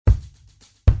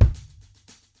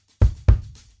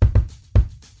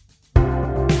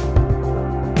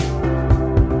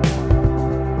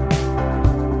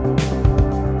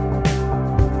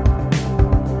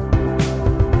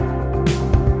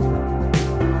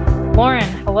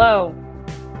Lauren, hello.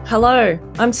 Hello.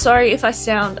 I'm sorry if I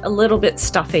sound a little bit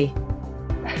stuffy.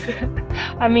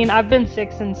 I mean, I've been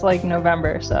sick since like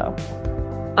November, so.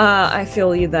 I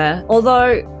feel you there.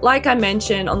 Although, like I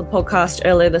mentioned on the podcast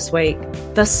earlier this week,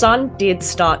 the sun did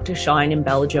start to shine in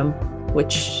Belgium,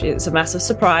 which is a massive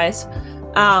surprise.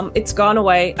 It's gone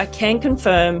away. I can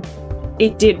confirm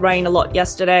it did rain a lot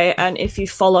yesterday. And if you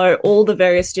follow all the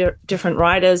various different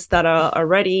riders that are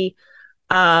already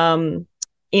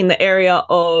in the area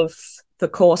of the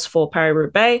course for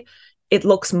Paris-Roubaix, it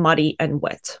looks muddy and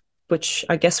wet, which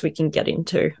I guess we can get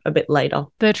into a bit later.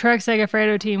 The Trek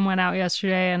Segafredo team went out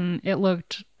yesterday and it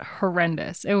looked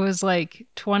horrendous. It was like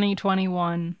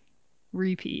 2021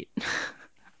 repeat.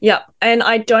 Yeah, and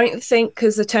I don't think,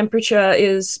 because the temperature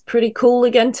is pretty cool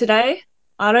again today,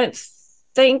 I don't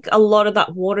think a lot of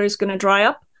that water is going to dry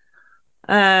up.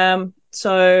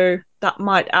 So that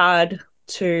might add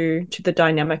to the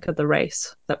dynamic of the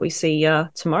race that we see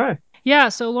tomorrow. Yeah,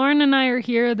 so Lauren and I are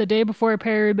here the day before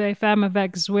Paris-Roubaix Femmes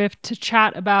avec Zwift to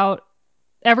chat about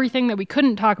everything that we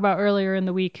couldn't talk about earlier in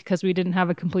the week because we didn't have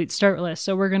a complete start list.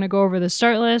 So we're going to go over the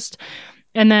start list.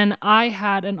 And then I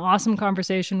had an awesome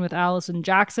conversation with Allison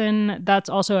Jackson. That's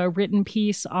also a written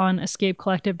piece on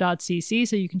escapecollective.cc,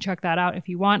 so you can check that out if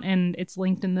you want, and it's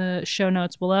linked in the show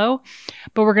notes below.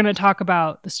 But we're going to talk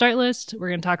about the start list. We're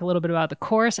going to talk a little bit about the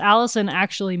course. Allison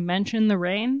actually mentioned the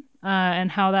rain and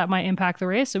how that might impact the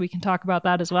race, so we can talk about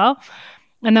that as well.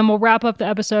 And then we'll wrap up the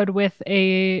episode with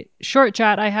a short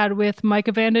chat I had with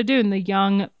Maaike van der Duin, the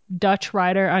young Dutch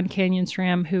rider on Canyon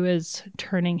SRAM who is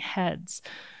turning heads.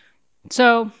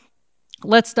 So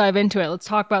let's dive into it. Let's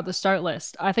talk about the start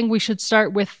list. I think we should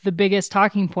start with the biggest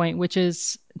talking point, which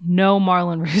is no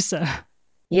Marlen Reusser.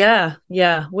 Yeah.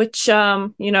 Which,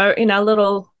 in our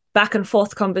little back and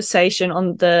forth conversation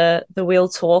on the Wheel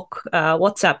Talk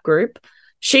WhatsApp group,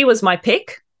 she was my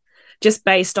pick, just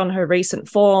based on her recent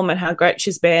form and how great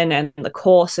she's been and the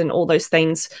course and all those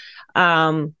things.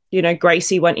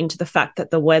 Gracie went into the fact that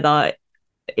the weather,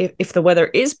 if the weather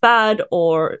is bad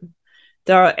or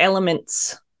there are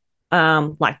elements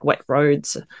like wet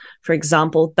roads, for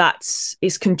example, that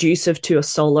is conducive to a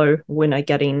solo winner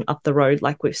getting up the road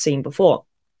like we've seen before.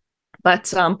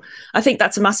 But I think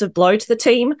that's a massive blow to the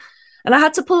team. And I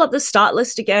had to pull up the start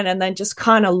list again and then just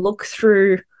kind of look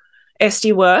through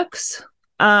SD Worx.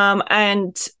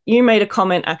 And you made a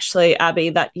comment, actually,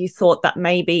 Abby, that you thought that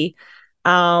maybe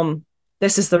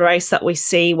this is the race that we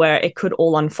see where it could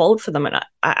all unfold for them. And I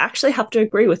actually have to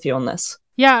agree with you on this.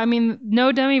 Yeah, I mean,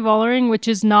 no Demi Vollering, which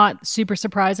is not super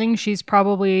surprising. She's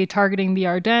probably targeting the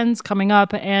Ardennes coming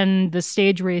up and the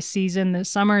stage race season this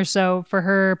summer. So for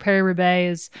her,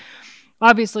 Paris-Roubaix is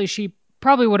obviously, she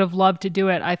probably would have loved to do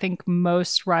it. I think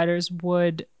most riders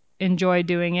would enjoy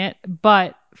doing it.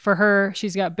 But for her,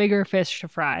 she's got bigger fish to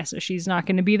fry, so she's not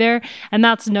going to be there. And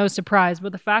that's no surprise.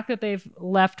 But the fact that they've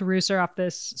left Reusser off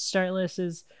this start list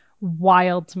is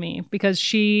wild to me because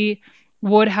she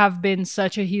would have been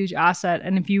such a huge asset.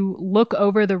 And if you look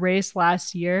over the race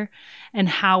last year and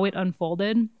how it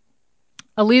unfolded,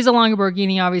 Elisa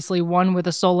Longoborghini obviously won with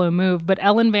a solo move, but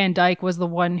Ellen Van Dijk was the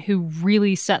one who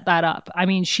really set that up. I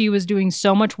mean, she was doing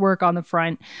so much work on the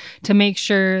front to make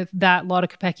sure that Lotte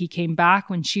Kopecky came back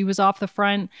when she was off the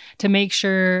front, to make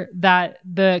sure that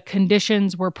the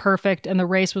conditions were perfect and the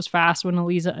race was fast when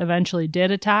Elisa eventually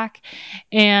did attack.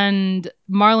 And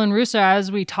Marlen Reusser, as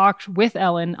we talked with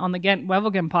Ellen on the Ghent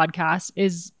Wevelgem podcast,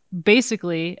 is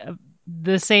basically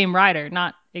the same rider,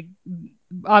 not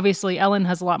obviously Ellen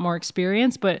has a lot more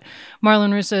experience, but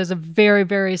Marlen Reusser is a very,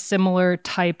 very similar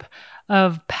type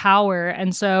of power.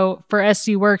 And so for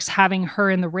SD Worx, having her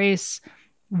in the race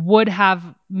would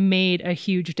have made a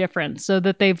huge difference. So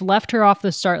that they've left her off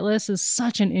the start list is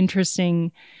such an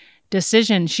interesting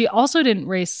decision. She also didn't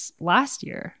race last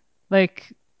year.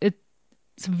 Like,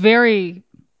 it's very,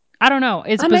 I don't know.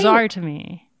 It's bizarre to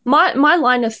me. My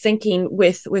line of thinking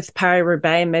with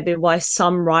Paris-Roubaix and maybe why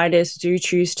some riders do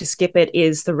choose to skip it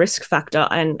is the risk factor.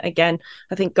 And again,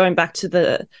 I think going back to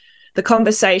the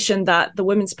conversation that the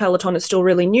women's peloton is still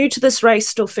really new to this race,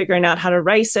 still figuring out how to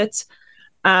race it.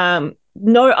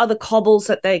 No other cobbles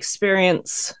that they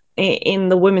experience in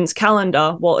the women's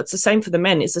calendar. Well, it's the same for the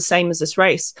men. It's the same as this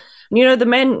race. And, the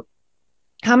men,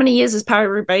 how many years has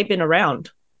Paris-Roubaix been around?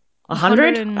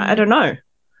 100? I don't know.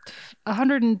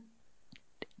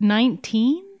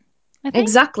 119, I think.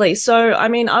 Exactly. So, I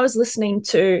mean, I was listening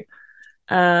to,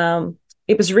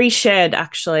 it was reshared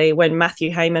actually when Matthew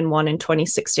Hayman won in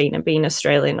 2016, and being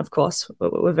Australian, of course,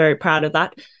 we're very proud of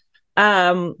that.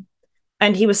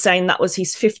 And he was saying that was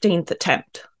his 15th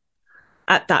attempt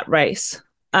at that race.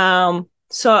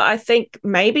 So I think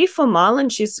maybe for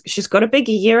Marlon, she's got a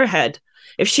bigger year ahead.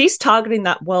 If she's targeting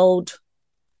that world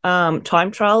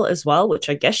time trial as well, which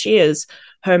I guess she is,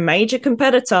 her major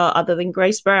competitor other than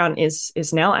Grace Brown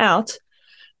is now out.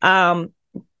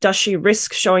 Does she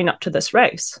risk showing up to this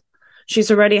race?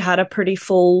 She's already had a pretty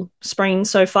full spring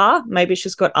so far. Maybe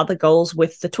she's got other goals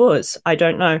with the tours. I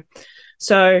don't know.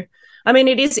 So, I mean,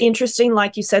 it is interesting.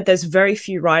 Like you said, there's very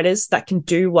few riders that can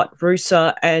do what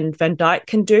Rusa and Van Dijk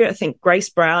can do. I think Grace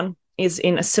Brown is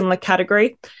in a similar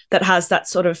category that has that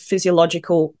sort of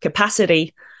physiological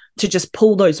capacity to just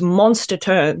pull those monster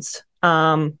turns,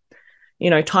 time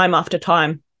after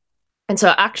time. And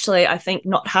so actually, I think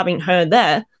not having her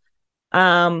there,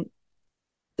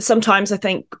 sometimes I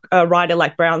think a rider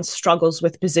like Brown struggles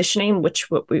with positioning, which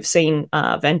we've seen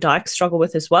Van Dijk struggle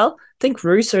with as well. I think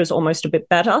Rusa is almost a bit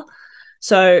better.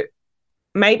 So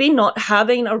maybe not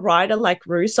having a rider like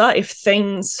Rusa, if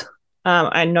things,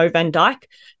 and no Van Dijk,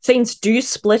 things do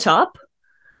split up,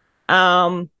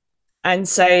 and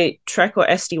say Trek or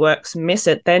SD Worx miss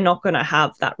it, they're not going to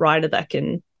have that rider that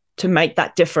can to make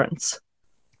that difference.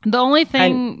 The only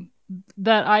thing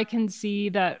that I can see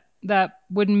that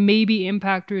would maybe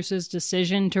impact Rusa's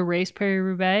decision to race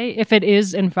Paris-Roubaix, if it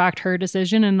is in fact her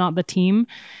decision and not the team,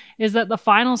 is that the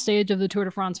final stage of the Tour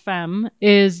de France Femmes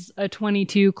is a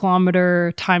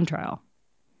 22-kilometer time trial.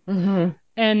 Mm-hmm.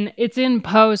 And it's in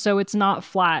Pau, so it's not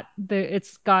flat.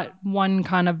 It's got one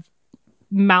kind of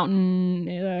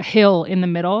mountain hill in the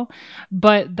middle,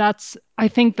 but I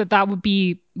think that would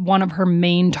be one of her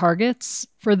main targets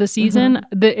for the season.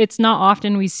 Mm-hmm. It's not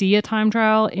often we see a time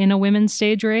trial in a women's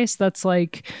stage race. That's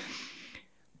like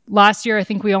last year, I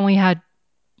think we only had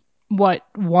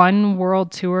one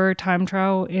World Tour time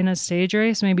trial in a stage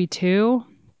race, maybe two.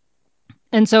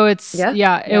 And so it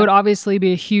would obviously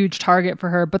be a huge target for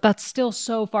her, but that's still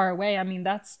so far away. I mean,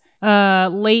 that's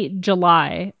late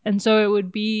July. And so it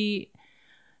would be,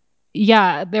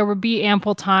 there would be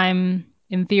ample time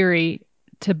in theory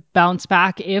to bounce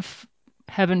back if,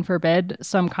 heaven forbid,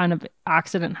 some kind of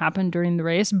accident happened during the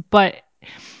race. But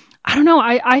I don't know.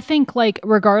 I think, like,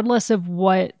 regardless of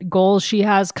what goals she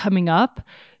has coming up,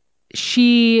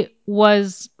 she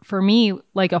was, for me,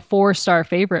 like a 4-star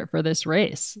favorite for this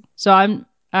race. So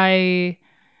I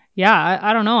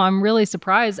don't know. I'm really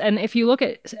surprised. And if you look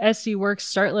at SD Worx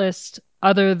start list,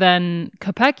 other than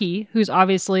Kopecky, who's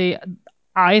obviously,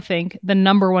 I think, the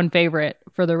number one favorite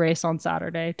for the race on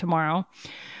Saturday, tomorrow,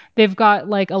 they've got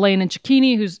like Elena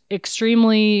Cecchini, who's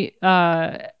extremely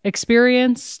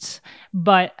experienced,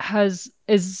 but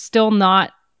is still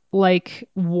not like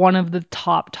one of the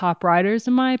top riders,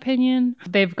 in my opinion.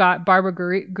 They've got Barbara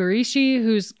Garici,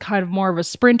 who's kind of more of a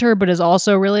sprinter, but is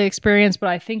also really experienced, but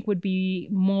I think would be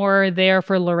more there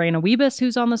for Lorena Wiebes,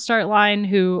 who's on the start line,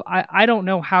 who I don't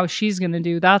know how she's going to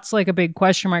do. That's like a big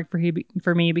question mark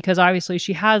for me, because obviously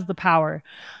she has the power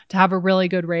to have a really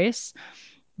good race,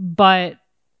 but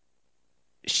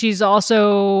she's not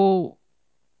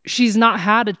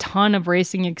had a ton of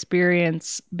racing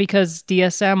experience because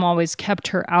DSM always kept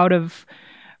her out of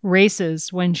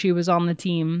races when she was on the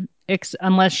team,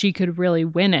 unless she could really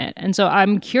win it. And so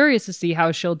I'm curious to see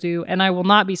how she'll do, and I will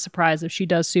not be surprised if she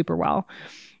does super well.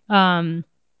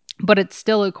 But it's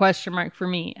still a question mark for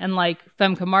me. And like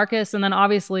Femke Marcus, and then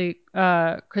obviously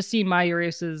Christine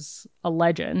Majerus is a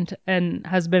legend and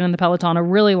has been in the peloton a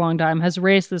really long time, has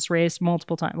raced this race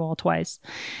multiple times, well, twice.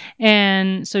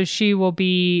 And so she will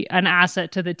be an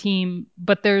asset to the team,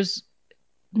 but there's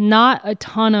not a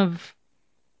ton of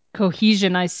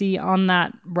cohesion I see on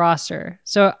that roster.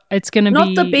 So it's going to be...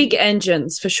 Not the big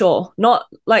engines, for sure. Not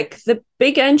like the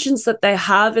big engines that they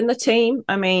have in the team.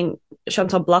 I mean,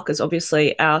 Chantal Bloch is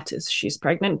obviously out as she's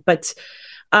pregnant, but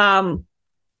I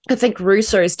think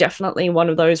Rusa is definitely one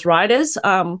of those riders.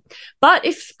 But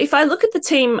if I look at the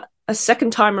team a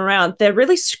second time around, they're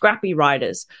really scrappy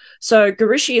riders. So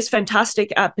Garici is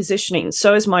fantastic at positioning.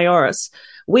 So is Majoris.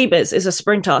 Wiebes is a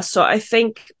sprinter. So I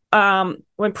think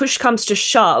when push comes to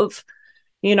shove,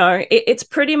 it's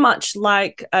pretty much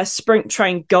like a sprint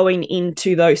train going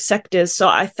into those sectors. So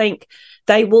I think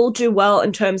they will do well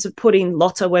in terms of putting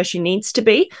Lotte where she needs to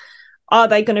be. Are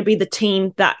they going to be the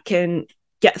team that can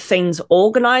get things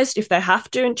organized if they have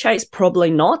to and chase?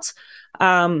 Probably not.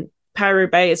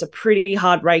 Paris-Roubaix is a pretty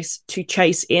hard race to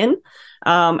chase in.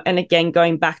 And again,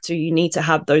 going back to, you need to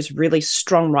have those really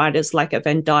strong riders like a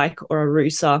Van Dijk or a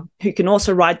Rusa who can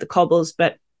also ride the cobbles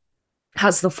but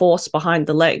has the force behind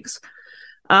the legs.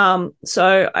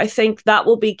 So I think that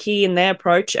will be key in their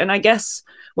approach. And I guess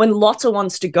when Lotte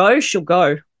wants to go, she'll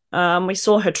go. We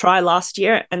saw her try last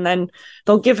year, and then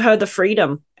they'll give her the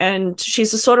freedom. And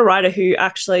she's the sort of rider who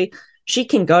actually she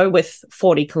can go with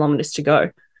 40 kilometers to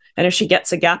go. And if she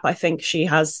gets a gap, I think she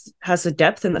has the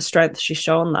depth and the strength. She's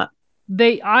shown that.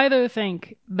 They either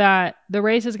think that the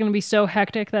race is going to be so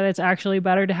hectic that it's actually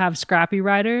better to have scrappy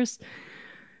riders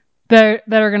that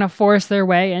are going to force their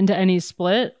way into any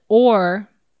split, or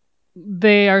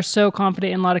they are so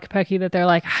confident in Lotte Kopecky that they're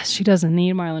like, she doesn't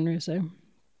need Marlon Russo.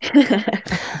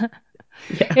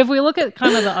 Yeah. If we look at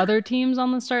kind of the other teams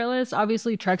on the start list,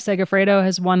 obviously Trek Segafredo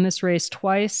has won this race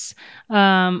twice.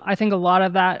 I think a lot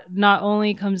of that not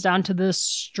only comes down to the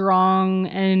strong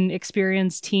and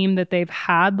experienced team that they've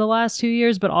had the last 2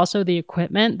 years, but also the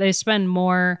equipment. They spend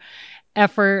more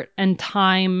effort and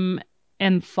time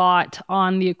and thought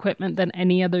on the equipment than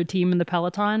any other team in the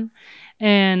peloton.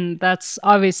 And that's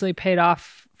obviously paid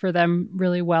off for them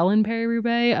really well in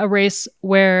Paris-Roubaix, a race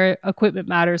where equipment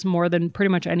matters more than pretty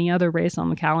much any other race on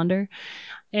the calendar.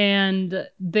 And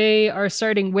they are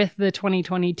starting with the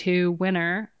 2022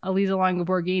 winner, Elisa Longo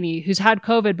Borghini, who's had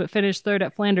COVID but finished third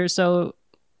at Flanders. So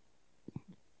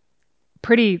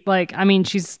pretty, like, I mean,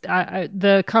 she's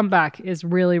the comeback is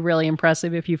really, really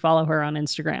impressive if you follow her on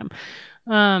Instagram.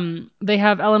 They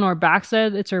have Eleanor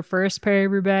Backstead. It's her first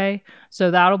Paris-Roubaix, so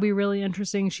that'll be really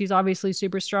interesting. She's obviously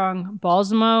super strong.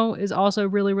 Balsamo is also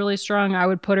really, really strong. I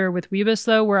would put her with Wiebes,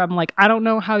 though, where I'm like, I don't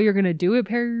know how you're going to do it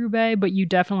Paris-Roubaix, but you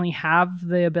definitely have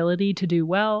the ability to do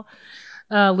well.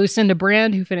 Lucinda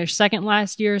Brand, who finished second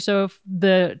last year. So if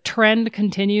the trend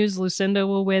continues, Lucinda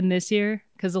will win this year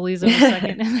because Elisa was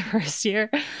second in the first year.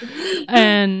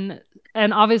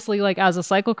 And obviously, like, as a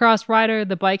cyclocross rider,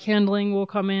 the bike handling will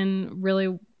come in really,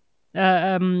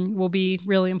 will be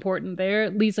really important there.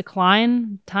 Lisa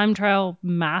Klein, time trial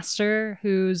master,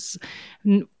 who's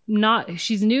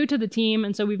she's new to the team.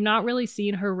 And so we've not really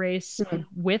seen her race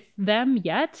with them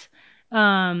yet.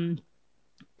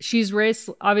 She's raced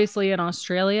obviously in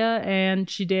Australia, and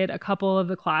she did a couple of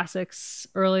the classics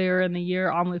earlier in the year,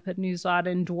 Omloop Newsad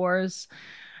and Dwars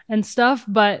and stuff,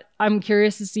 but I'm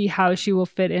curious to see how she will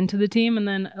fit into the team. And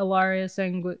then Ilaria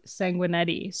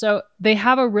Sanguinetti. So they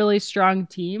have a really strong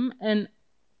team, and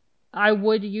I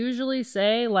would usually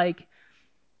say like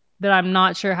that I'm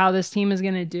not sure how this team is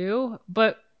going to do,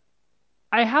 but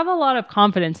I have a lot of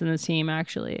confidence in this team,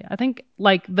 actually. I think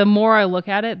like the more I look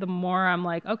at it, the more I'm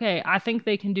like, okay, I think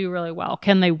they can do really well.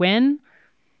 Can they win?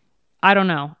 I don't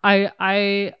know.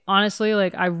 I honestly,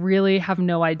 like, I really have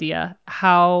no idea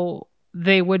how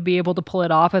they would be able to pull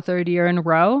it off a third year in a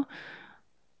row.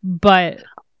 But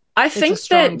I think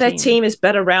that their team is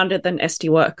better rounded than SD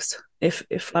Worx,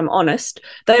 if I'm honest.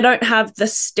 They don't have the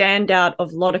standout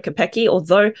of Lotte Kopecky,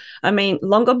 although, I mean,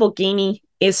 Longo Borghini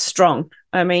is strong.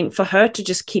 I mean, for her to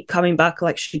just keep coming back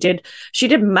like she did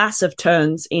massive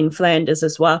turns in Flanders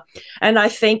as well. And I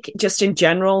think just in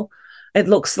general, it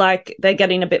looks like they're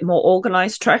getting a bit more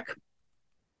organized Trek.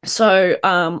 So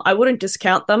I wouldn't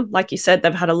discount them. Like you said,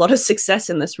 they've had a lot of success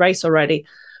in this race already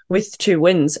with 2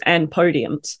 wins and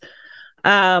podiums.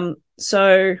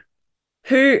 So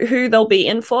who they'll be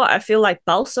in for, I feel like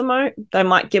Balsamo, they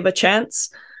might give a chance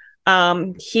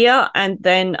here, and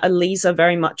then Elisa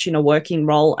very much in a working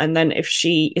role. And then if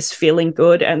she is feeling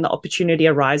good and the opportunity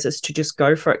arises, to just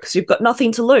go for it, because you've got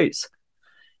nothing to lose.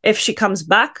 If she comes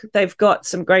back, they've got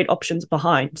some great options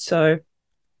behind. So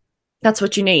that's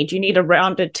what you need. You need a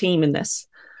rounded team in this.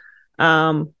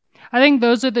 I think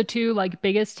those are the 2 like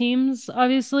biggest teams,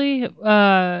 obviously,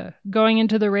 going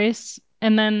into the race.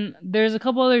 And then there's a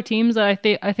couple other teams that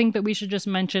I think that we should just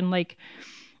mention like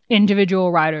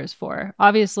individual riders for.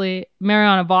 Obviously,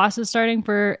 Marianne Vos is starting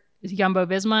for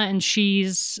Jumbo-Visma, and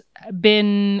she's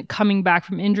been coming back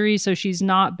from injury, so she's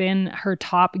not been her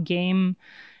top game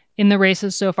in the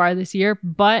races so far this year.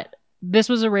 But this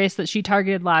was a race that she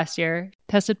targeted last year,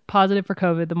 tested positive for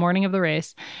COVID the morning of the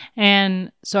race.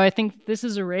 And so I think this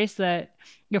is a race that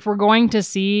if we're going to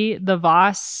see the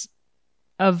Vos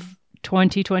of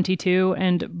 2022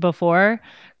 and before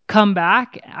come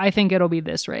back, I think it'll be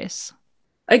this race.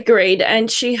 Agreed.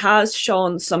 And she has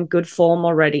shown some good form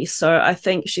already. So I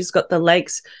think she's got the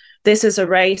legs. This is a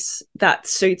race that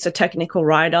suits a technical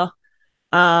rider.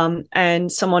 And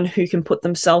someone who can put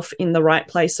themselves in the right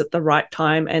place at the right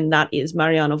time, and that is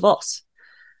Marianne Vos.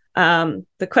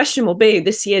 The question will be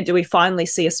this year, do we finally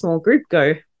see a small group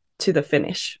go to the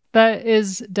finish? That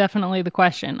is definitely the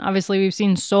question. Obviously, we've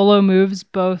seen solo moves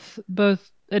both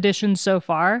editions so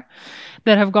far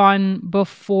that have gone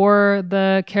before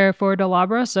the Carrefour de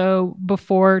l'Arbre, so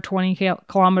before 20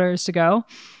 kilometers to go.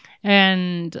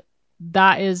 And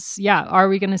that is, are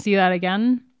we going to see that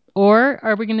again? Or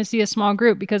are we going to see a small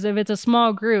group? Because if it's a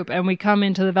small group and we come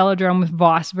into the velodrome with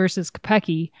Vos versus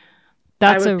Kopecky,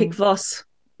 I would pick Vos.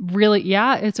 really,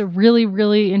 yeah, it's a really,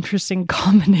 really interesting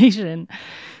combination.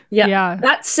 Yeah.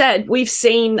 That said, we've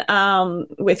seen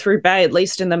with Roubaix, at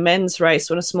least in the men's race,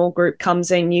 when a small group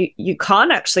comes in, you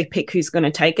can't actually pick who's going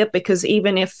to take it, because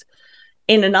even if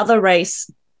in another race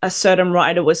a certain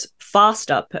rider was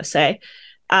faster per se,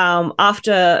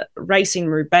 after racing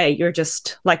Roubaix, you're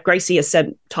just, like Gracie has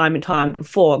said time and time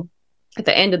before, at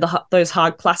the end of those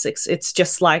hard classics, it's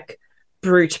just like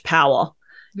brute power.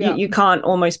 Yeah. You can't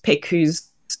almost pick who's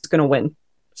going to win.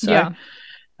 So,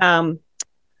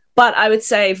 but I would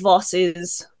say Voss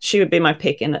she would be my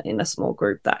pick in a small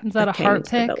group. Is that a heart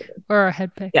pick or a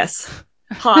head pick? Yes,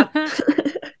 heart.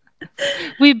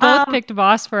 We both picked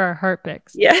Voss for our heart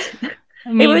picks. Yeah,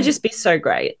 I mean, it would just be so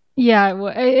great.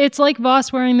 Yeah, it's like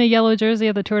Voss wearing the yellow jersey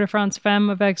of the Tour de France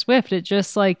Femmes of Zwift. It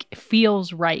just like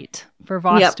feels right for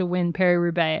Voss to win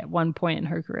Paris-Roubaix at one point in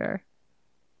her career.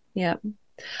 Yeah,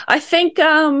 I think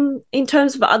in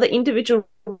terms of other individual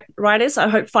riders, I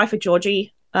hope Pfeiffer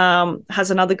Georgie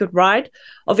has another good ride.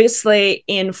 Obviously,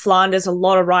 in Flanders, a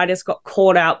lot of riders got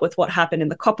caught out with what happened in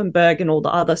the Koppenberg and all the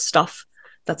other stuff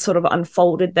that sort of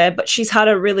unfolded there. But she's had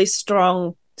a really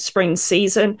strong spring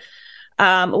season.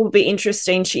 It will be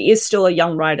interesting. She is still a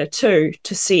young rider too,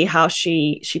 to see how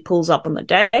she pulls up on the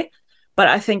day. But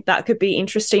I think that could be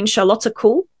interesting. Charlotte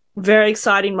Kool, very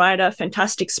exciting rider,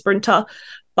 fantastic sprinter.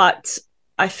 But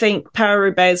I think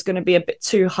Paris-Roubaix is going to be a bit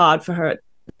too hard for her at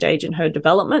the stage in her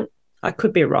development. I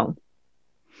could be wrong.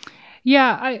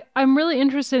 Yeah, I'm really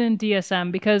interested in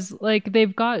DSM because like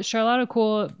they've got Charlotte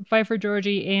Kool, Pfeiffer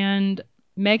Georgie, and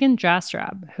Megan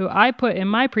Jastrab, who I put in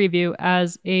my preview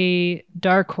as a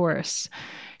dark horse.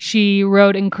 She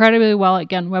rode incredibly well at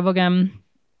Gent-Wevelgem,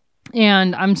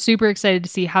 and I'm super excited to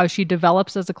see how she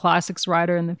develops as a classics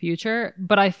rider in the future.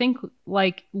 But I think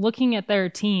like looking at their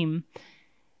team,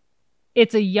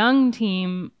 it's a young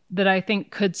team that I think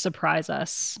could surprise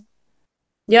us.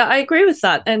 Yeah, I agree with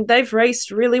that. And they've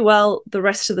raced really well the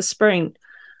rest of the spring.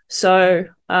 So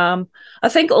I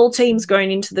think all teams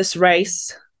going into this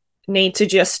race need to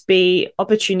just be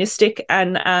opportunistic.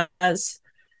 And as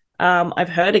I've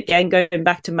heard, again, going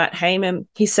back to Matt Heyman,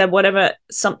 he said, whatever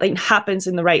something happens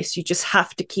in the race, you just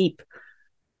have to keep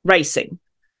racing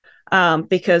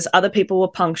because other people will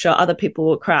puncture, other people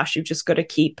will crash. You've just got to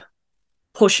keep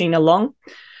pushing along.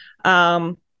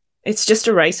 It's just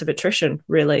a race of attrition,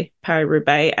 really,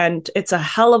 Paris-Roubaix, and it's a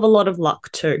hell of a lot of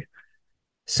luck too.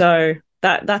 So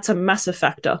that's a massive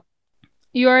factor.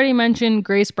 You already mentioned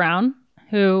Grace Brown,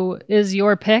 who is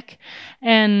your pick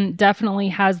and definitely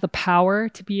has the power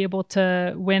to be able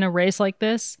to win a race like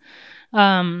this.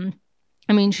 I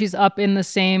mean, she's up in the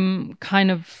same kind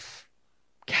of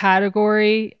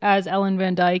category as Ellen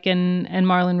Van Dijk and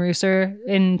Marlon Reusser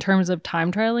in terms of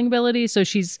time trialing ability. So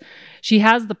she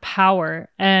has the power,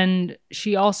 and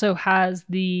she also has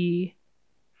the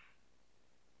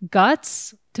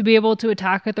guts to be able to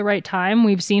attack at the right time.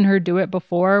 We've seen her do it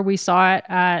before. We saw it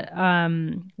at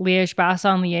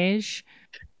Liège-Bastogne-Liège.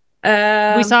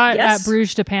 We saw it at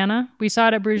Bruges de Panne. De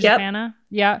Panne.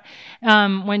 Yeah.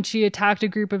 When she attacked a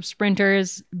group of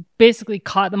sprinters, basically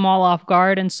caught them all off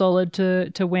guard and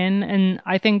soloed to win. And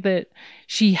I think that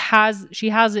she has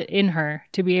it in her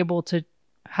to be able to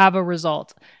have a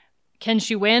result. Can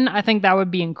she win? I think that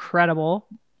would be incredible.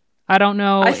 I don't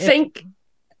know. I think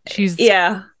she's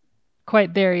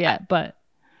quite there yet, but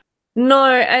no.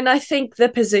 And I think the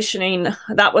positioning,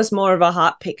 that was more of a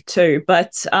heart pick too.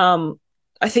 But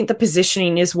I think the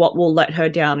positioning is what will let her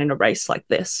down in a race like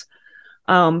this.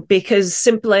 Because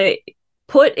simply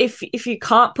put, if you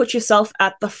can't put yourself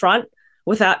at the front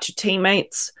without your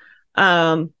teammates,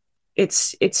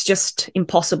 it's just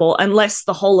impossible unless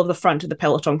the whole of the front of the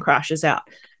peloton crashes out,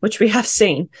 which we have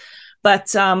seen.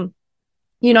 But,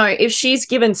 if she's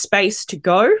given space to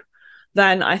go,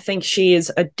 then I think she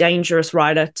is a dangerous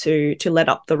rider to let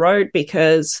up the road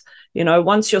because,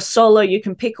 once you're solo, you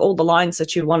can pick all the lines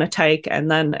that you want to take, and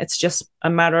then it's just a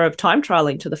matter of time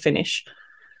trialing to the finish.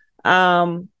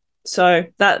 So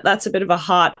that's a bit of a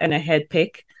heart and a head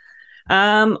pick.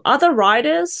 Other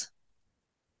riders,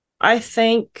 I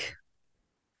think,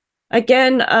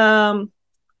 again,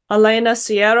 Elena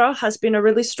Sierra has been a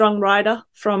really strong rider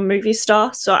from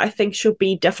Movistar, so I think she'll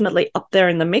be definitely up there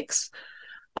in the mix.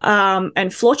 And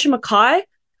Floortje Mackaij,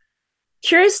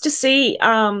 curious to see,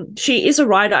 she is a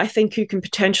rider I think who can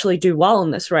potentially do well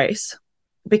in this race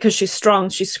because she's strong,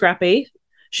 she's scrappy,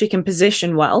 she can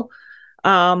position well.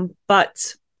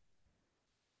 But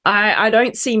I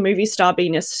don't see Movistar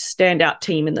being a standout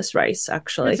team in this race,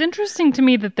 actually. It's interesting to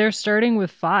me that they're starting with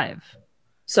 5.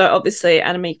 So obviously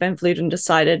Annemiek van Vleuten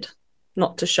decided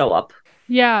not to show up.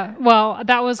 Yeah, well,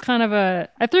 that was kind of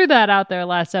I threw that out there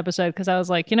last episode because I was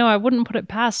like, I wouldn't put it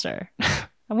past her.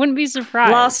 I wouldn't be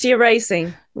surprised. Last year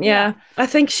racing. Yeah. I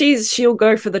think she'll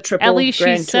go for the At triple least she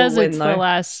Grand Tour says win, it's though. the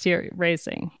last year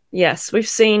racing. Yes, we've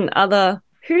seen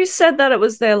who said that it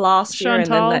was their last year, and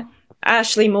then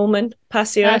Ashley Moolman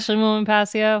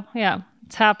Passio. Yeah,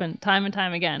 it's happened time and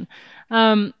time again.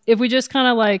 If we just kind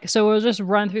of so we'll just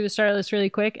run through the start list really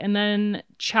quick and then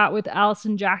chat with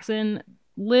Allison Jackson.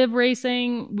 Live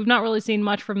Racing, we've not really seen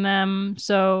much from them,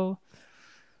 so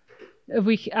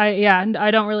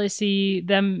I don't really see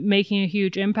them making a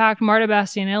huge impact. Marta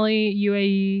Bastianelli,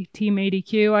 UAE Team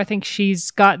ADQ, I think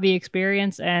she's got the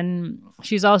experience, and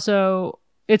she's also,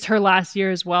 it's her last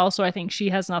year as well, so I think she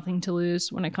has nothing to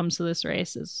lose when it comes to this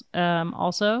race.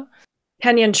 Also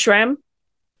Kenyon Schramm.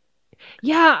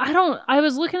 Yeah, I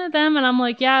was looking at them and I'm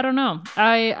like, I don't know.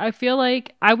 I feel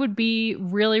like I would be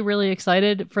really, really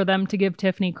excited for them to give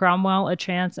Tiffany Cromwell a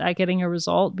chance at getting a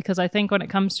result, because I think when it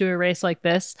comes to a race like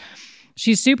this,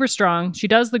 she's super strong. She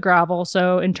does the gravel.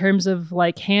 So in terms of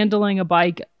handling a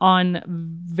bike on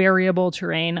variable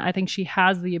terrain, I think she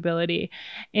has the ability,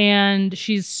 and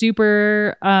she's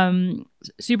super,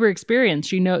 super experienced.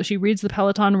 She reads the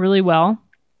peloton really well.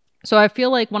 So I feel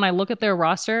like when I look at their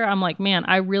roster, I'm like, man,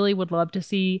 I really would love to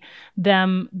see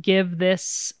them give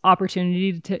this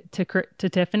opportunity to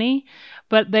Tiffany.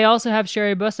 But they also have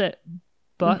Sherry Bussett,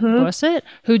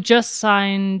 who just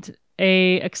signed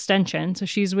a extension. So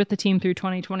she's with the team through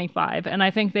 2025. And I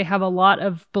think they have a lot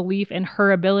of belief in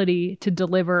her ability to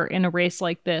deliver in a race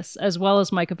like this, as well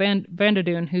as Micah Van der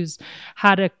Duyn, who's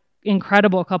had a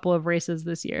incredible couple of races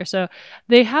this year. So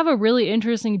they have a really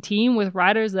interesting team with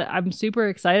riders that I'm super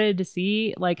excited to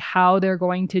see how they're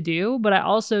going to do. But I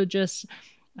also just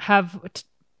have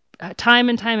time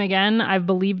and time again, I've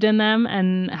believed in them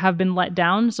and have been let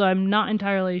down. So I'm not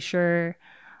entirely sure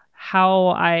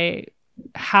how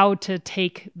to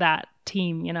take that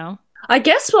team, I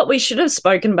guess what we should have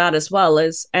spoken about as well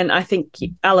is, and I think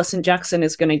Allison Jackson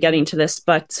is going to get into this,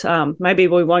 but maybe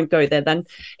we won't go there then,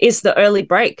 is the early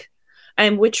break.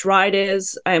 And which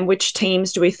riders and which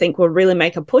teams do we think will really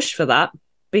make a push for that?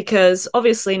 Because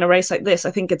obviously in a race like this,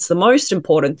 I think it's the most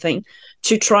important thing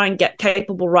to try and get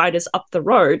capable riders up the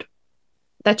road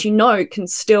that can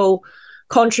still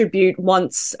contribute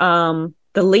once the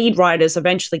lead riders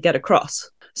eventually get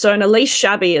across. So an Elise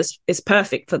Shabby is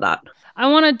perfect for that. I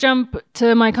want to jump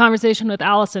to my conversation with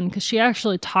Allison because she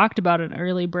actually talked about an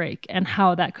early break and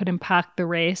how that could impact the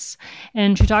race.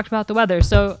 And she talked about the weather.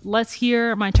 So let's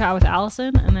hear my chat with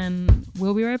Allison and then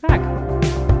we'll be right back.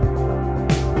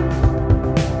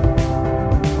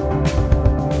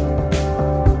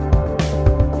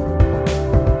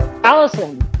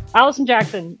 Allison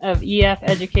Jackson of EF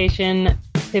Education,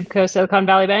 Tibco, Silicon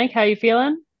Valley Bank. How you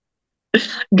feeling?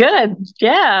 Good.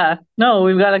 Yeah. No,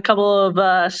 we've got a couple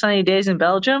of sunny days in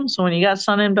Belgium. So when you got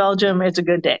sun in Belgium, it's a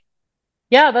good day.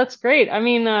 Yeah, that's great. I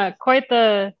mean, quite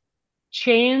the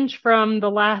change from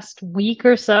the last week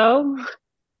or so.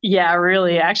 Yeah,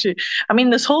 really. Actually, I mean,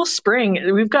 this whole spring,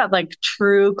 we've got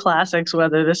true classics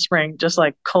weather this spring, just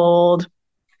cold,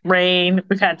 rain.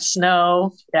 We've had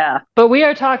snow. Yeah. But we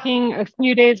are talking a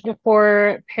few days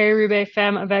before Paris-Roubaix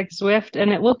Femmes avec Zwift,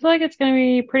 and it looks like it's going to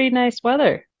be pretty nice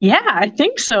weather. Yeah, I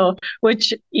think so.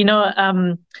 Which,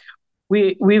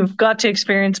 we've got to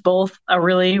experience both a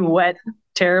really wet,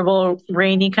 terrible,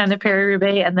 rainy kind of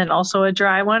Paris-Roubaix and then also a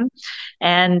dry one.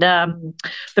 And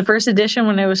the first edition,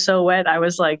 when it was so wet, I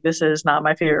was like, this is not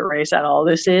my favorite race at all.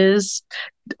 This is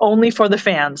only for the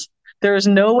fans. There's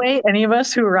no way any of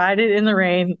us who ride it in the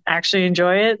rain actually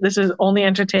enjoy it. This is only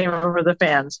entertainment for the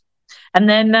fans. And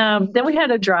then we had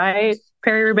a dry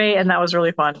Paris-Roubaix, and that was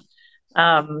really fun.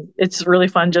 It's really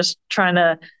fun just trying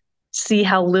to see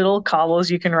how little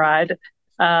cobbles you can ride.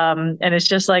 And it's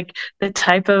just the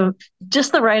type of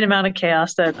just the right amount of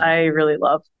chaos that I really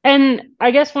love. And I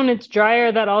guess when it's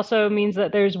drier, that also means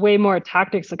that there's way more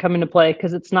tactics that come into play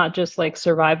because it's not just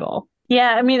survival.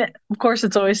 Yeah, I mean, of course,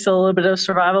 it's always still a little bit of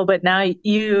survival, but now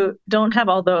you don't have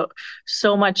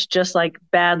so much just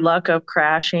bad luck of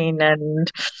crashing and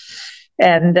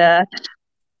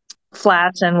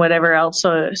flats and whatever else.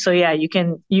 So yeah, you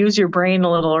can use your brain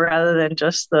a little rather than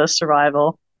just the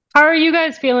survival. How are you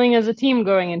guys feeling as a team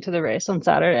going into the race on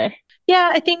Saturday?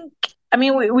 Yeah, I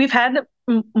mean, we've had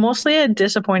mostly a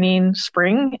disappointing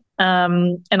spring.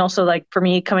 And also for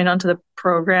me coming onto the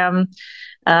program,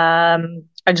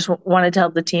 I just wanted to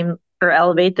help the team or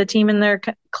elevate the team in their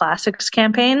classics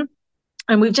campaign.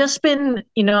 And we've just been,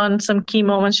 on some key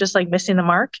moments, just missing the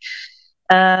mark.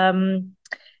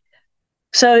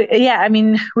 So yeah, I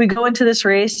mean, we go into this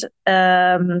race,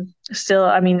 still,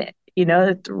 I mean,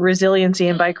 resiliency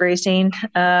in bike racing.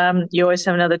 You always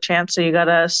have another chance, so you got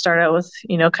to start out with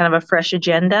kind of a fresh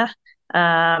agenda.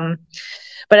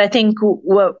 But I think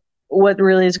what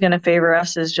really is going to favor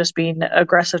us is just being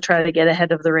aggressive, try to get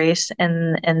ahead of the race,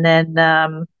 and then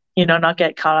not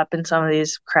get caught up in some of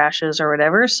these crashes or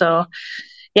whatever. So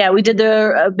yeah, we did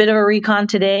a bit of a recon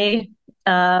today.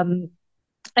 And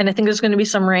I think there's going to be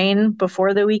some rain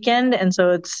before the weekend. And so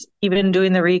it's even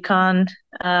doing the recon,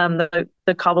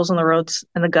 the cobbles on the roads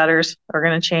and the gutters are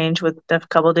going to change with a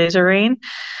couple of days of rain.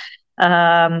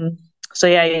 So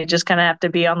yeah, you just kind of have to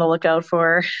be on the lookout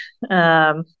for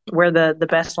where the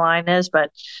best line is.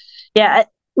 But yeah,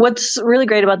 what's really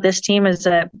great about this team is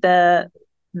that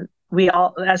we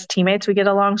all, as teammates, we get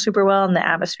along super well, and the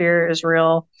atmosphere is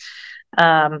real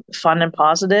fun and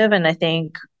positive. And I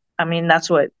mean, that's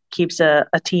what keeps a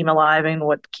team alive and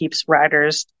what keeps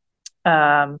riders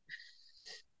able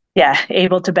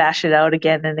to bash it out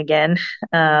again and again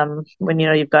when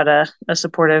you've got a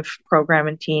supportive program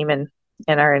and team and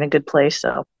are in a good place.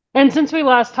 So, and since we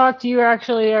last talked, you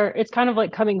actually it's kind of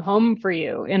like coming home for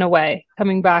you in a way,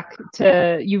 coming back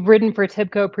to, you've ridden for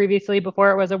Tibco previously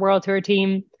before it was a World Tour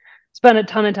team, spent a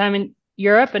ton of time in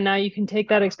Europe, and now you can take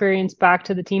that experience back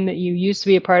to the team that you used to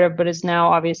be a part of, but is now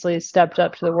obviously stepped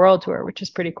up to the World Tour, which is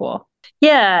pretty cool.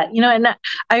 Yeah, and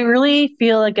I really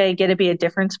feel like I get to be a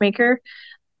difference maker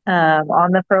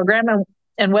on the program,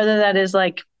 and whether that is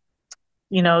like,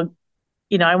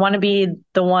 I want to be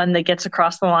the one that gets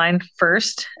across the line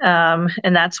first,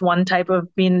 and that's one type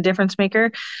of being a difference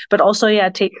maker. But also,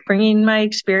 bringing my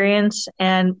experience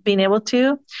and being able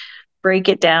to break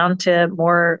it down to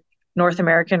more North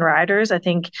American riders. I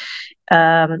think,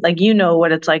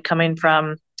 what it's like coming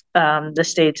from the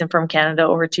States and from Canada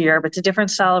over to Europe. It's a different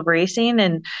style of racing,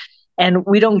 and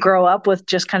we don't grow up with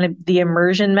just kind of the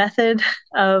immersion method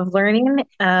of learning.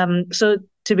 So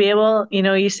to be able,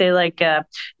 you say like,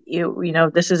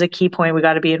 this is a key point. We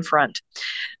got to be in front.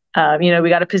 We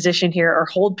got to position here or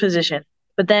hold position.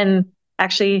 But then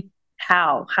actually,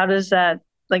 how does that,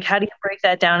 like, how do you break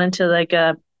that down into like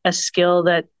a skill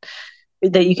that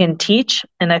you can teach?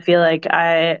 And I feel like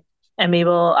I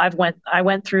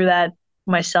went through that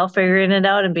myself, figuring it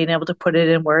out and being able to put it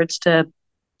in words to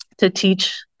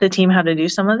teach the team how to do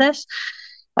some of this.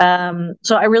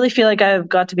 So I really feel like I've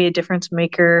got to be a difference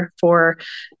maker for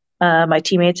my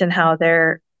teammates and how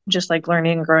they're just like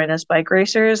learning and growing as bike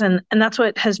racers. And that's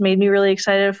what has made me really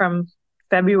excited from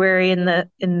February.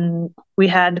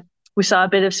 We saw a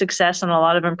bit of success and a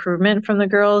lot of improvement from the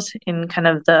girls in kind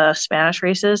of the Spanish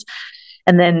races.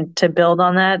 And then to build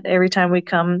on that every time we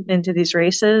come into these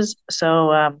races.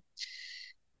 So, I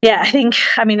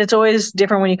mean, it's always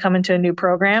different when you come into a new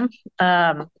program.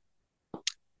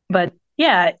 But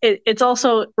yeah, it's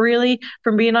also really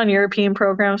from being on European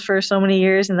programs for so many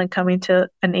years and then coming to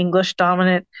an English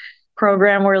dominant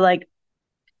program where like,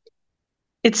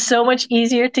 it's so much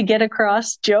easier to get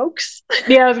across jokes.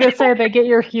 Yeah, I was going to say, they get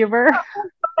your humor.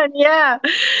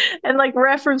 And like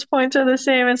reference points are the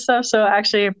same and stuff. So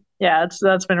actually,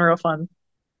 that's been real fun.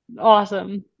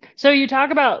 Awesome. So you talk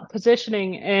about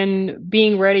positioning and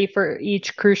being ready for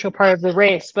each crucial part of the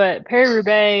race, but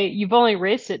Paris-Roubaix, you've only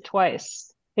raced it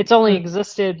twice. It's only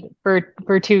existed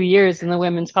for 2 years in the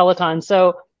women's peloton.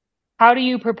 So how do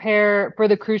you prepare for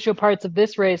the crucial parts of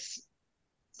this race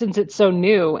since it's so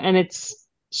new and it's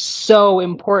so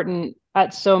important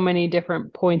at so many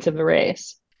different points of the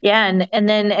race? Yeah, and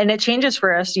it changes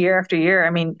for us year after year.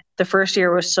 I mean, the first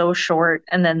year was so short,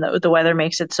 and then the weather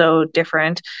makes it so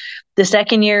different. The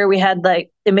second year we had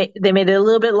like they made it a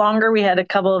little bit longer. We had a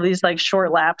couple of these like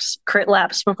short laps, crit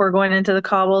laps before going into the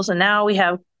cobbles, and now we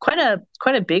have quite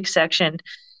a big section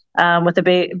with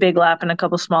a big lap and a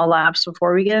couple small laps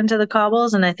before we get into the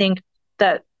cobbles. And I think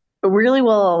that really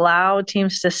will allow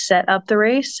teams to set up the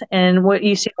race. And what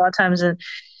you see a lot of times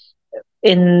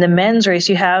in the men's race,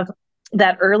 you have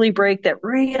that early break that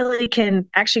really can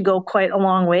actually go quite a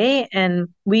long way. And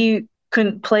we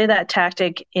couldn't play that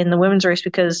tactic in the women's race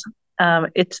because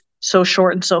it's so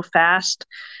short and so fast.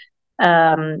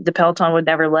 The peloton would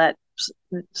never let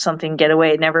something get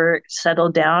away. It never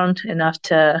settled down enough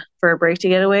for a break to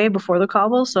get away before the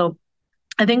cobble. So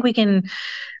I think we can,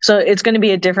 so it's going to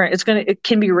be it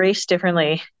can be raced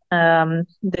differently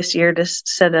this year to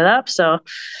set it up. So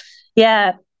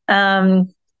yeah.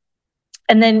 And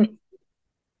then,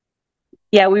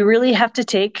 we really have to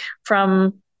take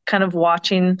from kind of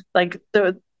watching like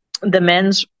the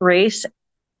men's race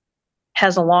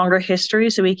has a longer history.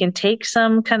 So we can take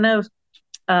some kind of,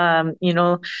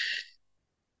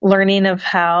 learning of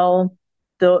how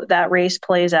that race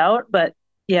plays out. But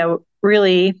yeah,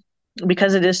 really,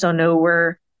 because it is so new,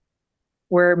 we're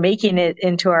we're making it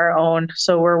into our own.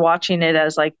 So we're watching it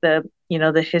as like the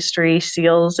history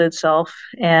seals itself.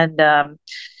 And I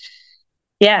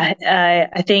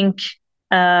think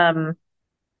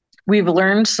we've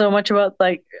learned so much about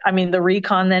the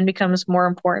recon then becomes more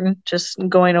important, just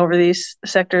going over these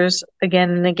sectors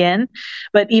again and again.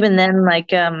 But even then,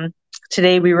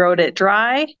 today we rode it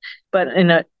dry, but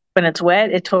when it's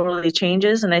wet, it totally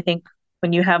changes. And I think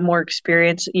when you have more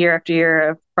experience year after year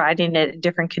of riding it in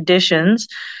different conditions,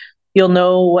 you'll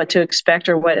know what to expect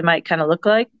or what it might kind of look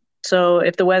like. So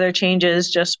if the weather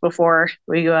changes just before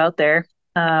we go out there,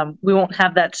 we won't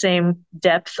have that same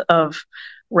depth of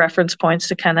reference points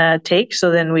to kind of take. So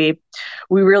then we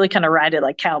really kind of ride it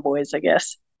like cowboys, I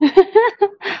guess.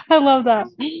 I love that.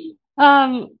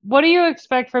 What do you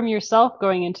expect from yourself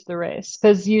going into the race?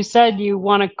 Because you said you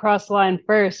want to cross the line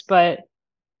first, but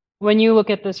when you look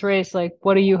at this race, like,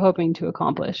 what are you hoping to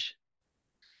accomplish?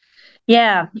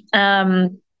 Yeah.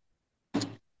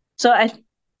 So I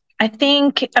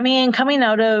think, coming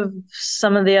out of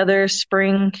some of the other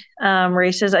spring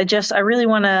races, I really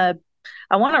want to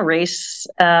race,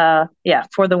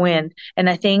 for the win. And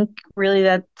I think really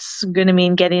that's going to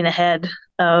mean getting ahead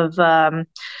of, or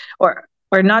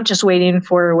not just waiting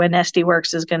for when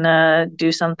Worx is going to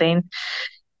do something.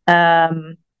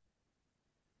 I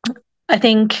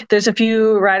think there's a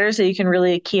few riders that you can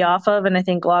really key off of, and I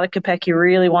think Lotte Kopecky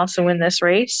really wants to win this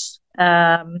race.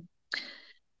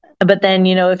 But then,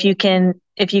 if you can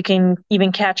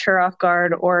even catch her off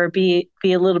guard or be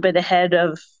a little bit ahead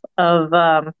of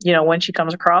when she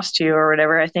comes across to you or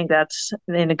whatever, I think that's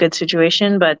in a good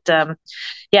situation. But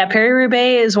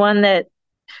Paris-Roubaix is one that,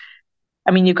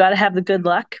 you've got to have the good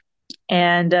luck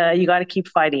and you got to keep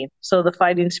fighting. So the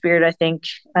fighting spirit, I think,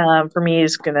 for me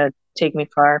is going to take me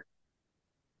far.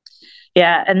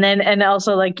 Yeah. And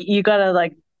also you got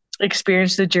to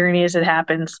experience the journey as it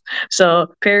happens.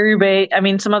 So Paris-Roubaix,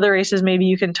 some other races maybe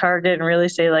you can target and really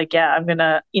say I'm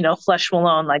gonna Flèche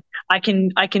Wallonne,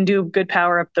 I can do good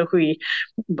power up the Huy,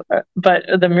 but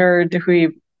the Mur de Huy.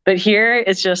 But here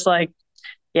it's just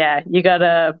you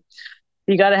gotta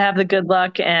have the good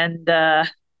luck and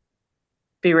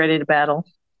be ready to battle.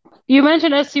 You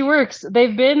mentioned Worx.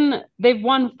 They've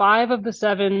won 5 of the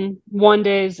 7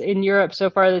 one-days in Europe so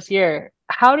far this year.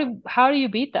 How do you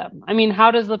beat them?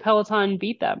 How does the peloton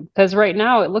beat them? Because right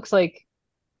now it looks like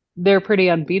they're pretty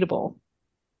unbeatable.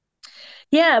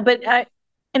 Yeah, but I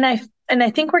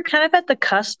think we're kind of at the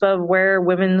cusp of where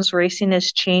women's racing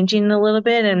is changing a little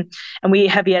bit, and we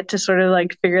have yet to sort of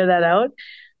figure that out.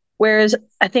 Whereas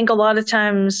I think a lot of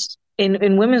times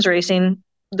in women's racing,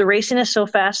 the racing is so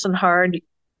fast and hard,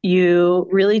 you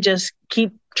really just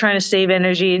keep trying to save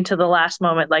energy into the last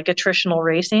moment, like attritional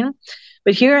racing.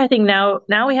 But here, I think now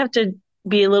we have to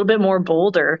be a little bit more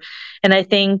bolder. And I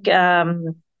think,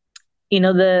 the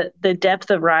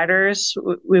depth of riders,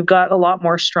 we've got a lot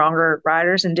more stronger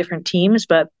riders in different teams.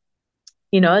 But,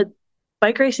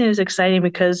 bike racing is exciting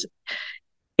because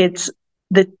it's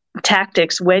the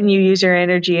tactics, when you use your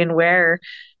energy and where,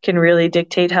 can really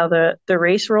dictate how the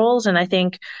race rolls. And I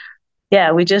think,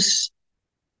 we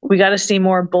got to see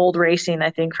more bold racing, I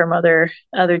think, from other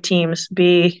teams.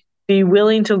 Be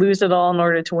willing to lose it all in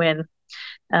order to win.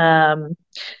 But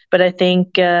I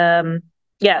think, that's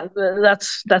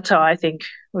how I think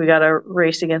we got to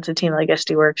race against a team like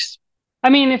Worx.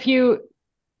 If you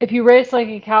race like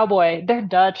a cowboy, they're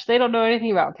Dutch. They don't know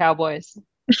anything about cowboys.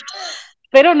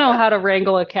 They don't know how to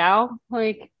wrangle a cow.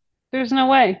 There's no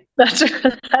way. That's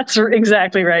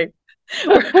exactly right.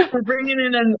 We're bringing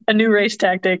in a new race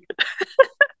tactic.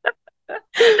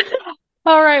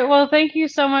 All right. Well, thank you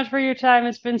so much for your time.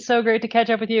 It's been so great to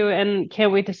catch up with you, and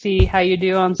can't wait to see how you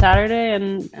do on Saturday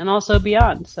and also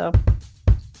beyond. So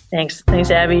thanks,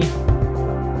 Abby.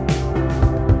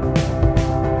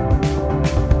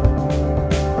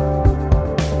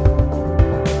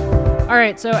 All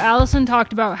right. So Allison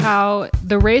talked about how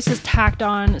the race has tacked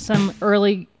on some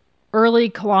early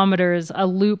kilometers, a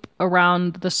loop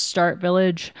around the start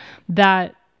village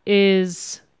that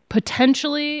is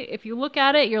potentially, if you look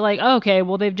at it, you're like, oh, okay,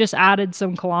 well, they've just added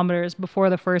some kilometers before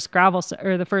the first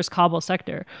the first cobble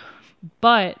sector.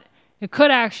 But it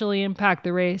could actually impact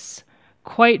the race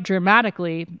quite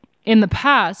dramatically. In the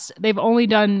past, they've only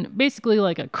done basically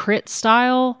a crit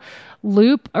style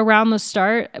loop around the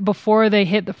start before they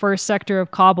hit the first sector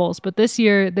of cobbles. But this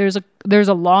year, there's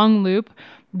a long loop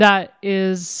that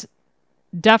is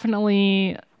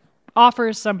definitely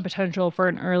offers some potential for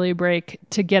an early break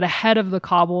to get ahead of the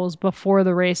cobbles before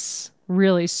the race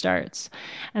really starts.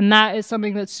 And that is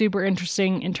something that's super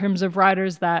interesting in terms of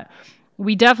riders that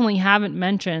we definitely haven't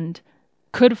mentioned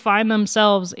could find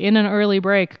themselves in an early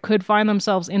break, could find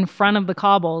themselves in front of the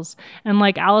cobbles. And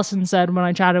like Allison said when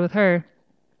I chatted with her,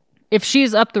 if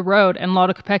she's up the road and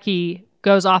Lotte Kopecky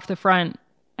goes off the front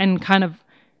and kind of,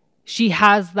 she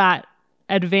has that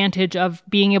advantage of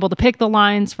being able to pick the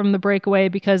lines from the breakaway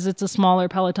because it's a smaller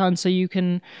peloton, so you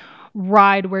can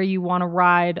ride where you want to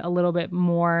ride a little bit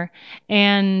more.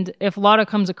 And if Lotte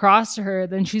comes across to her,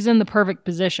 then she's in the perfect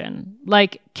position.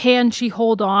 Like, can she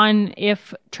hold on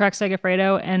if Trek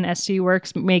Segafredo and SC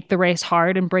Worx make the race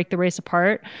hard and break the race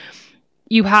apart?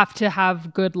 You have to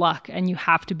have good luck and you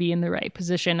have to be in the right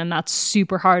position. And that's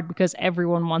super hard because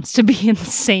everyone wants to be in the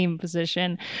same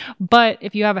position. But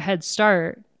if you have a head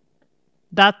start,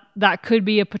 that could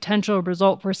be a potential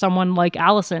result for someone like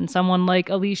Allison, someone like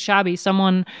Elise Shabby,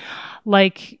 someone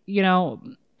like,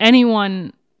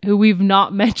 anyone who we've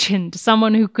not mentioned,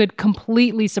 someone who could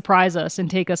completely surprise us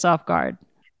and take us off guard.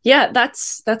 Yeah,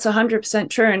 that's 100%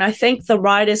 true. And I think the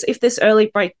riders, if this early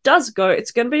break does go,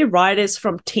 it's going to be riders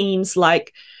from teams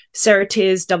like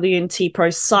Ceratiz, W&T Pro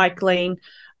Cycling,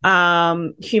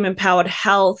 Human Powered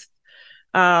Health,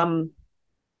 Uno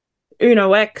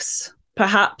X,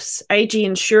 perhaps AG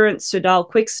Insurance, Sudal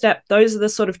Quickstep. Those are the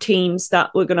sort of teams that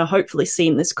we're going to hopefully see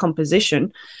in this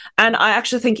composition. And I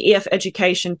actually think EF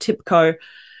Education, TIPCO,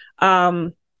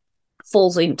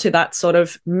 falls into that sort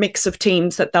of mix of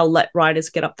teams that they'll let riders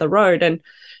get up the road. And,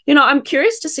 I'm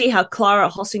curious to see how Clara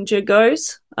Hossinger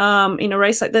goes in a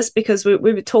race like this, because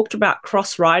we've talked about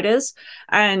cross riders,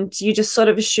 and you just sort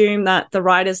of assume that the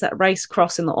riders that race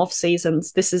cross in the off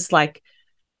seasons, this is like,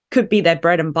 could be their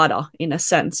bread and butter in a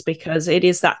sense, because it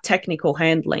is that technical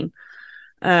handling.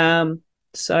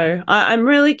 So I'm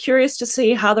really curious to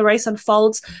see how the race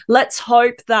unfolds. Let's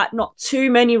hope that not too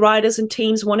many riders and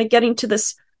teams want to get into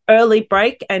this early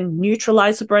break and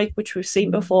neutralize the break, which we've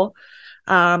seen before,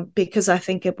 because I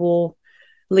think it will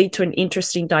lead to an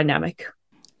interesting dynamic.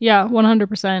 Yeah,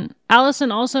 100%.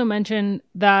 Allison also mentioned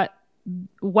that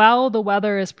while the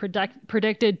weather is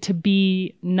predicted to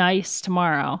be nice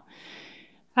tomorrow,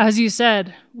 as you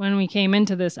said when we came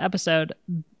into this episode,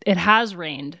 it has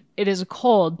rained. It is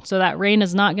cold, so that rain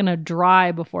is not going to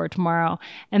dry before tomorrow.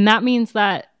 And that means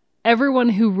that everyone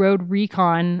who rode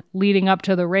Recon leading up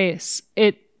to the race,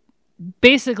 it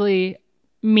basically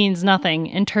means nothing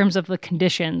in terms of the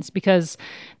conditions, because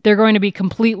they're going to be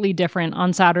completely different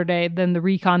on Saturday than the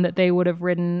Recon that they would have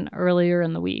ridden earlier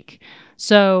in the week.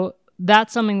 So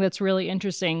that's something that's really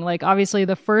interesting. Like, obviously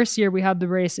the first year we had the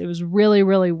race, it was really,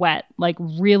 really wet, like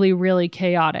really, really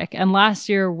chaotic. And last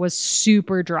year was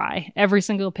super dry. Every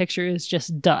single picture is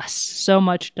just dust, so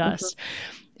much dust.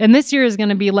 Mm-hmm. And this year is going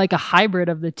to be like a hybrid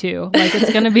of the two. Like,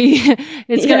 it's going to be,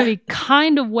 it's going to be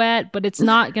kind of wet, but it's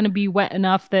not going to be wet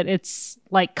enough that it's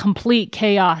like complete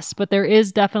chaos. But there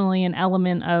is definitely an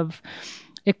element of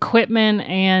equipment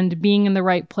and being in the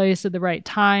right place at the right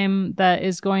time that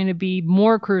is going to be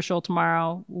more crucial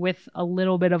tomorrow, with a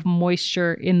little bit of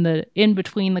moisture in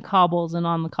between the cobbles and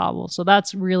on the cobbles. So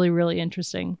that's really, really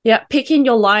interesting. Yeah, picking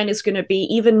your line is going to be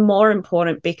even more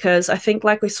important, because I think,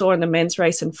 like we saw in the men's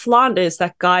race in Flanders,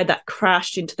 that guy that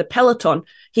crashed into the peloton,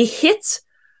 he hit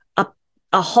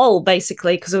a hole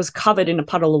basically because it was covered in a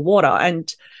puddle of water.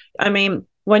 And I mean,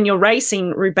 when you're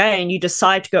racing Roubaix and you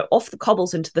decide to go off the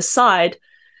cobbles into the side,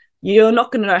 you're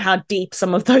not going to know how deep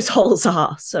some of those holes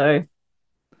are. So,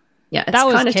 yeah, it's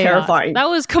kind of terrifying. That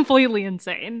was completely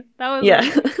insane. That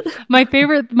was my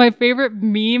favorite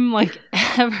meme like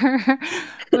ever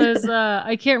was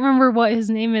I can't remember what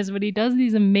his name is, but he does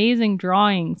these amazing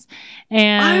drawings.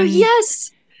 And oh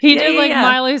yes, he did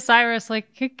Miley Cyrus,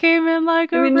 like it came in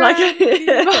like a wrecking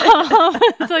ball.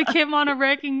 It's like him on a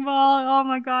wrecking ball. Oh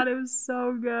my god, it was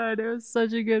so good. It was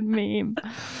such a good meme.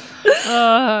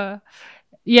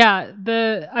 Yeah,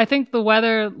 I think the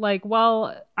weather, like,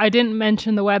 well, I didn't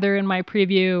mention the weather in my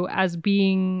preview as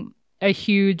being a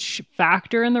huge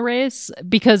factor in the race,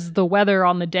 because the weather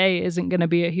on the day isn't going to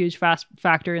be a huge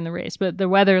factor in the race, but the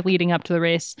weather leading up to the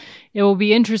race, it will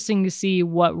be interesting to see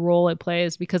what role it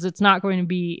plays, because it's not going to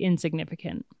be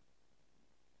insignificant.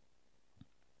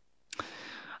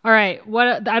 All right,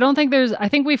 I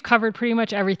think we've covered pretty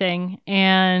much everything,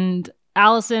 and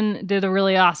Allison did a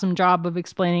really awesome job of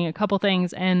explaining a couple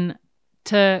things. And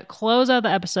to close out the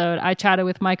episode, I chatted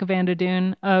with Micah van der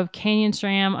Doen of Canyon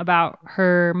SRAM about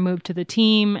her move to the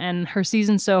team and her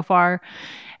season so far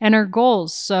and her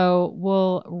goals. So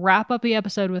we'll wrap up the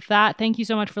episode with that. Thank you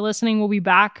so much for listening. We'll be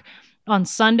back on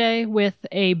Sunday with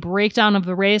a breakdown of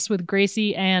the race with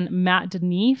Gracie and Matt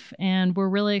Deneve, and we're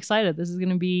really excited. This is going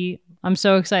to be, I'm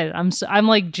so excited. I'm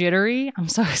like jittery. I'm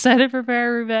so excited for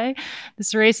Paris-Roubaix.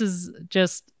 This race is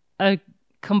just a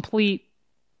complete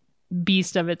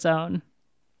beast of its own.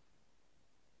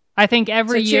 I think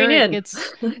every year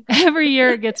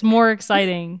it gets more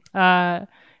exciting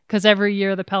because every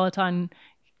year the peloton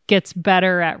gets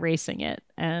better at racing it,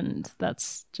 and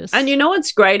that's just. And you know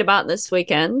what's great about this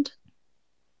weekend?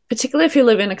 Particularly if you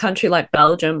live in a country like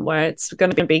Belgium, where it's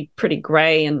going to be pretty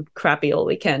grey and crappy all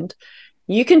weekend,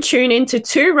 you can tune into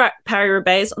 2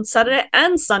 Paris-Roubaix on Saturday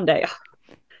and Sunday.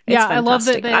 Yeah, I love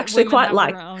that they actually quite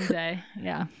like their own day.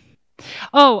 Yeah.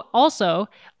 Oh, also,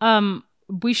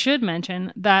 we should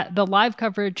mention that the live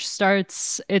coverage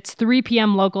starts. It's 3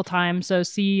 p.m. local time, so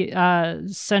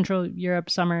Central Europe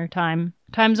summer time.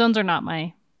 Time zones are not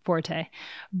my forte,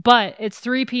 but it's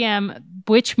 3 p.m.,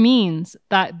 which means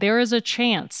that there is a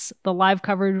chance the live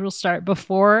coverage will start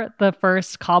before the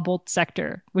first cobbled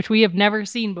sector, which we have never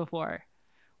seen before.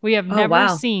 We have never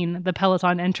seen the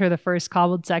peloton enter the first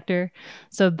cobbled sector,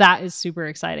 so that is super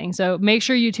exciting. So make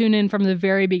sure you tune in from the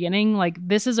very beginning. Like,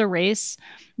 this is a race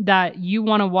that you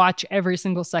want to watch every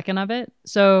single second of it.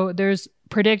 So there's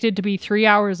predicted to be 3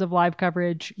 hours of live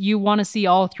coverage. You want to see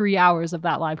all 3 hours of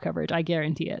that live coverage. I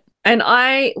guarantee it. And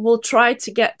I will try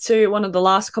to get to one of the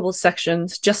last couple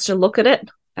sections just to look at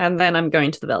it, and then I'm going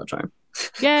to the velodrome.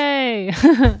 Yay!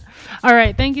 All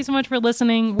right. Thank you so much for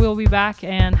listening. We'll be back,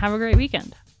 and have a great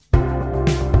weekend.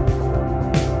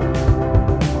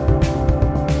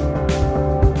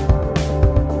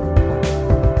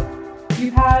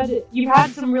 You've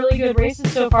had some really good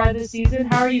races so far this season.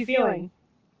 How are you feeling?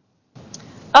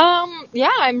 Yeah,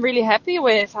 I'm really happy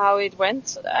with how it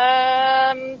went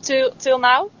till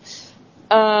now.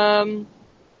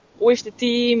 With the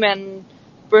team and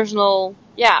personal,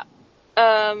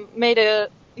 made a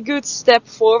good step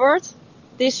forward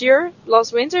this year,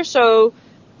 last winter. So,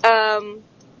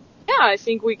 I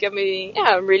think we can be.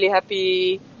 Yeah, I'm really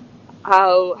happy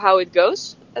how it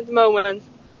goes at the moment.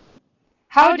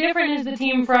 How different is the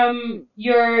team from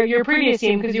your previous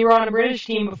team? Because you were on a British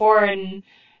team before, and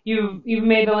you've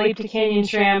made the leap to Canyon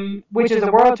SRAM, which is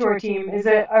a World Tour team. Is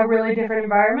it a really different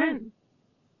environment?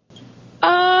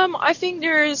 I think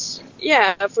there's,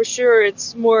 for sure,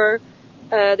 it's more.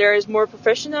 There is more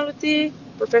professionality,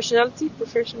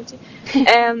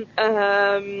 and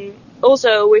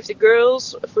also with the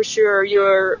girls, for sure,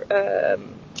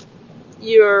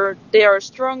 they are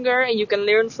stronger, and you can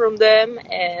learn from them,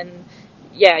 and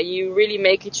you really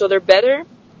make each other better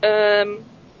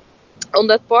on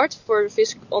that part on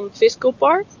the physical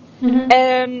part. Mm-hmm.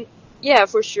 And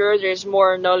for sure, there's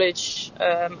more knowledge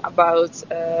about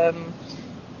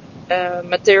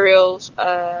materials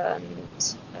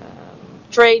and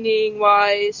training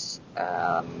wise.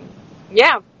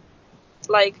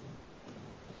 Like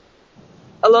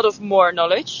a lot of more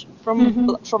knowledge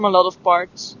from a lot of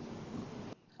parts.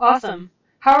 Awesome.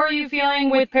 How are you feeling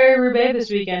with Paris-Roubaix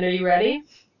this weekend? Are you ready?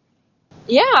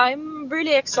 Yeah, I'm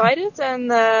really excited,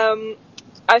 and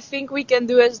I think we can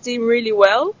do as a team really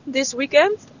well this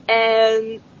weekend.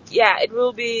 And it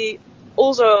will be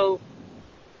also,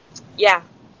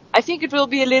 I think it will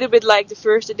be a little bit like the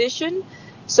first edition.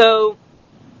 So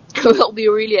we'll be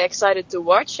really excited to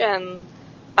watch, and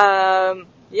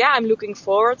I'm looking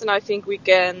forward, and I think we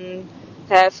can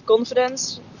have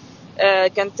confidence,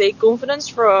 can take confidence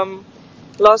from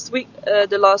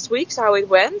the last weeks, how it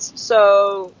went.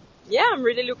 So I'm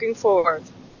really looking forward.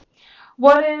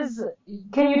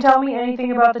 Can you tell me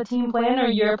anything about the team plan or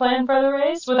your plan for the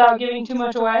race without giving too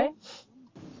much away?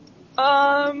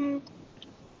 For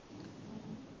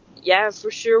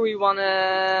sure we want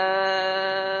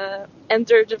to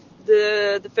enter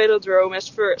the velodrome as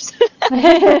first.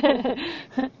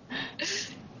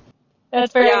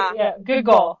 That's good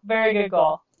goal. Very good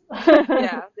goal.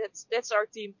 That's our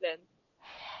team plan.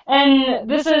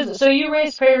 And so you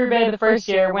raced Paris-Roubaix the first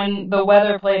year when the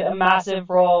weather played a massive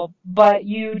role, but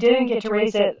you didn't get to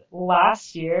race it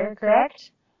last year,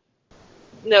 correct?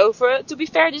 No, to be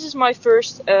fair, this is my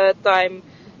first time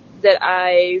that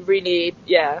I really,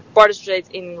 participate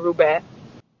in Roubaix.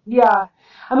 Yeah.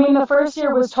 I mean, the first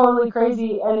year was totally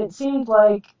crazy, and it seemed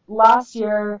like last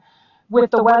year,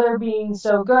 with the weather being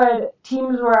so good,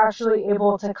 teams were actually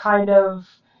able to kind of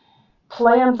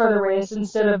plan for the race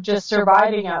instead of just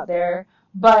surviving out there.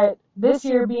 But this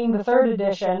year being the third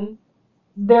edition,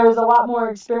 there's a lot more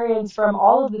experience from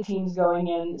all of the teams going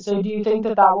in. So do you think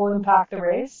that will impact the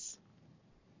race?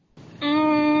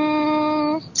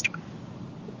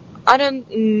 I don't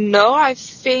know. I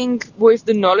think with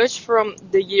the knowledge from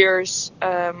the years,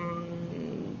 there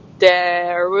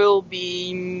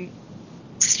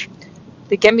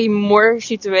can be more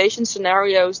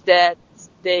scenarios that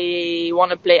they want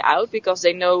to play out because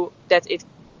they know that it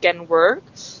can work.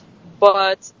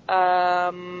 But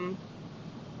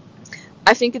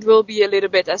I think it will be a little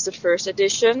bit as the first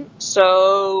edition.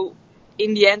 So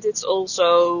in the end, it's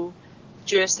also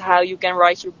just how you can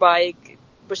ride your bike,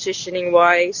 positioning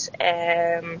wise,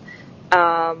 and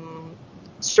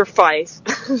survive.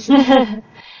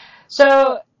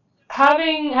 So,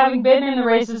 having been in the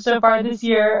races so far this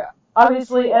year,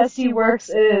 obviously SC Worx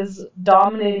is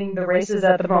dominating the races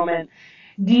at the moment.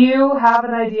 Do you have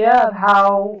an idea of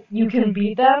how you can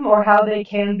beat them or how they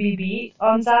can be beat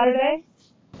on Saturday?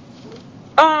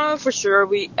 For sure,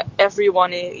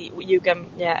 everyone is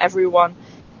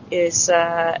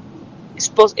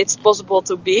it's possible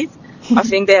to beat. I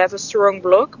think they have a strong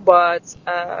block, but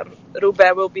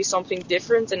Roubaix will be something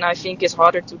different, and I think it's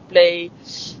harder to play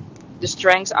the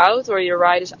strengths out or your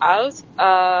riders out.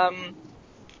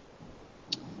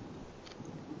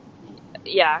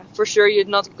 Yeah, for sure you're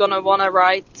not gonna wanna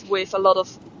ride with a lot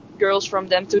of girls from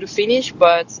them to the finish,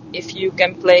 but if you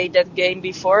can play that game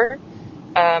before,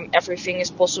 everything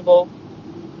is possible.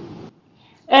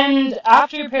 And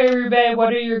after Paris-Roubaix,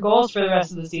 what are your goals for the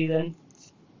rest of the season?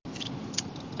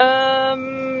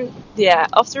 Yeah,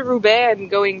 after Roubaix, I'm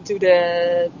going to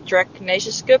the Track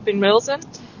Nations Cup in Milton,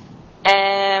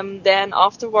 and then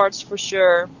afterwards, for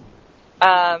sure,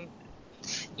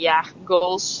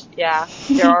 goals. Yeah,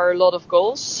 there are a lot of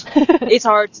goals. It's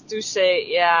hard to say.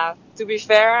 Yeah, to be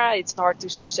fair, it's hard to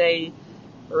say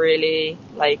really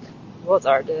like what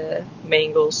are the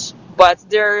main goals. But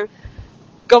there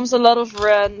comes a lot of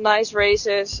nice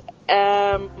races,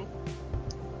 and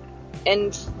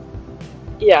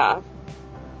yeah.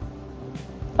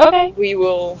 Okay. We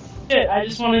will. I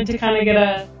just wanted to kind of get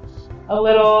a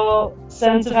little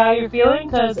sense of how you're feeling,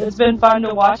 because it's been fun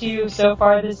to watch you so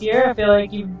far this year. I feel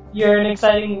like you're an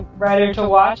exciting rider to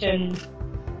watch, and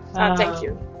thank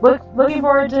you. Looking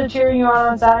forward to cheering you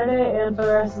on Saturday and for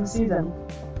the rest of the season.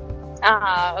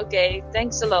 Okay,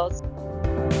 thanks a lot.